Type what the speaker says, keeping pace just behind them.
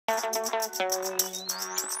Hello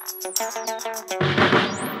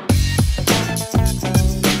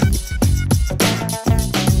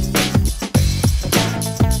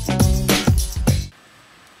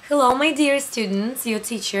my dear students, your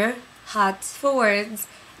teacher, Hot for Words,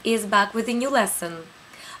 is back with a new lesson.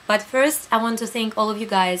 But first I want to thank all of you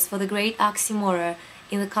guys for the great oxymoron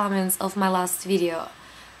in the comments of my last video.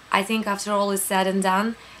 I think after all is said and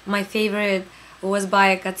done, my favorite was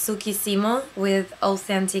by Katsuki Simo with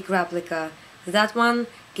Authentic Replica. That one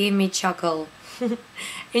gave me chuckle.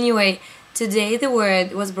 Anyway, today the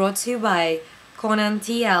word was brought to you by Conan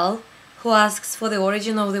TL, who asks for the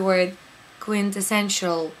origin of the word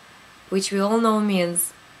quintessential, which we all know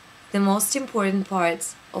means the most important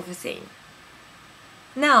part of a thing.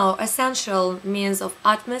 Now, essential means of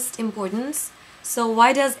utmost importance, so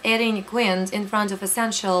why does adding quint in front of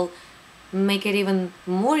essential make it even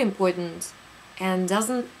more important? And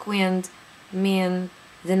doesn't quint mean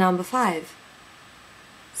the number 5?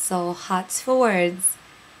 So Hot for Words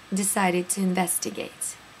decided to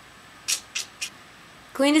investigate.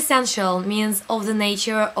 Quintessential means of the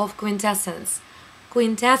nature of quintessence.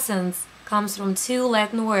 Quintessence comes from two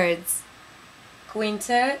Latin words,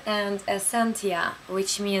 quinter and essentia,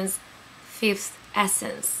 which means fifth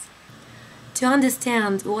essence. To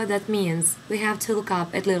understand what that means, we have to look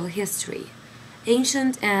up a little history.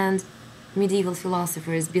 Ancient and medieval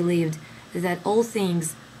philosophers believed that all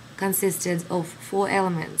things consisted of 4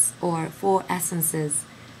 elements or 4 essences: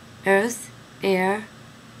 earth, air,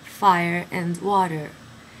 fire and water.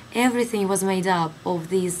 Everything was made up of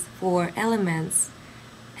these 4 elements,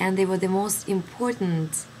 and they were the most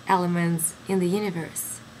important elements in the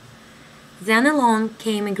universe. Then along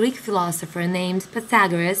came a Greek philosopher named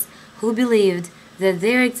Pythagoras, who believed that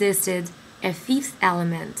there existed a 5th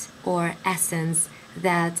element or essence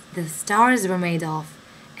that the stars were made of,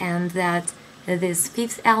 and that this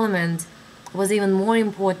 5th element was even more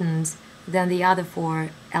important than the other 4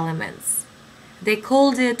 elements. They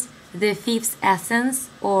called it the 5th essence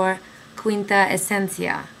or quinta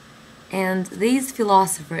essentia, and these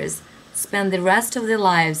philosophers spent the rest of their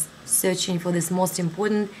lives searching for this most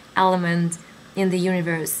important element in the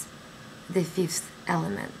universe, the 5th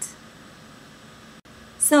element.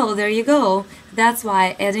 So there you go. That's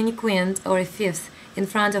why adding a quint or a 5th in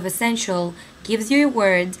front of essential gives you a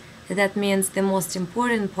word that means the most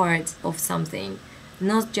important part of something,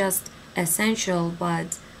 not just essential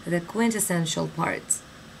but the quintessential part.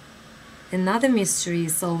 Another mystery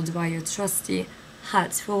solved by your trusty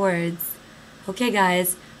Hot for Words. Okay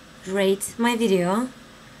guys, rate my video.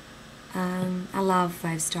 I love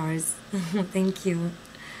 5 stars. Thank you.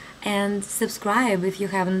 And subscribe if you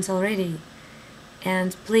haven't already.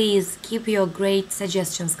 And please keep your great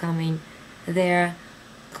suggestions coming. They're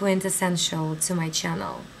quintessential to my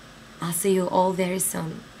channel. I'll see you all very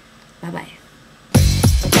soon. Bye bye.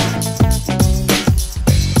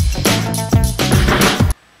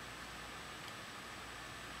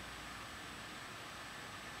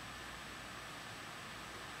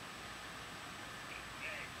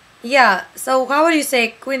 Yeah, so how would you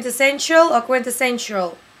say quintessential or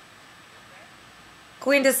quintessential?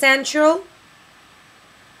 Quintessential?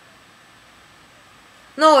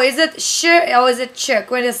 No, is it sh or is it ch?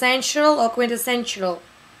 Quintessential or quintessential?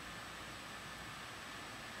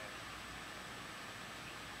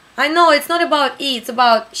 I know it's not about E, it's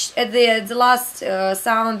about sh at the last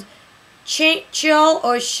sound. Chill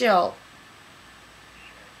or shell?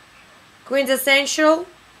 Quintessential?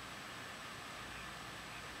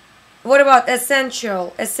 What about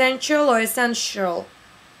essential? Essential or essential?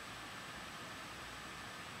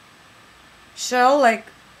 Shell, like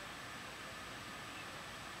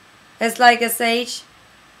it's like SH.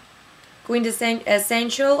 Quintessential,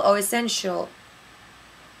 essential or essential?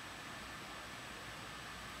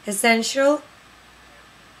 Essential?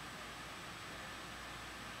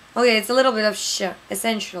 Okay, it's a little bit of sh.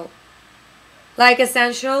 Essential. Like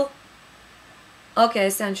essential? Okay,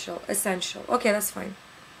 essential. Essential. Okay, that's fine.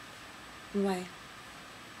 Bye.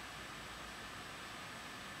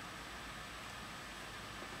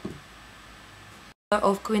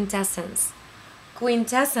 Of quintessence.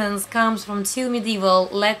 Quintessence comes from 2 medieval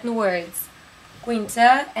Latin words,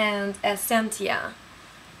 quinta and essentia.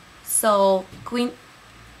 So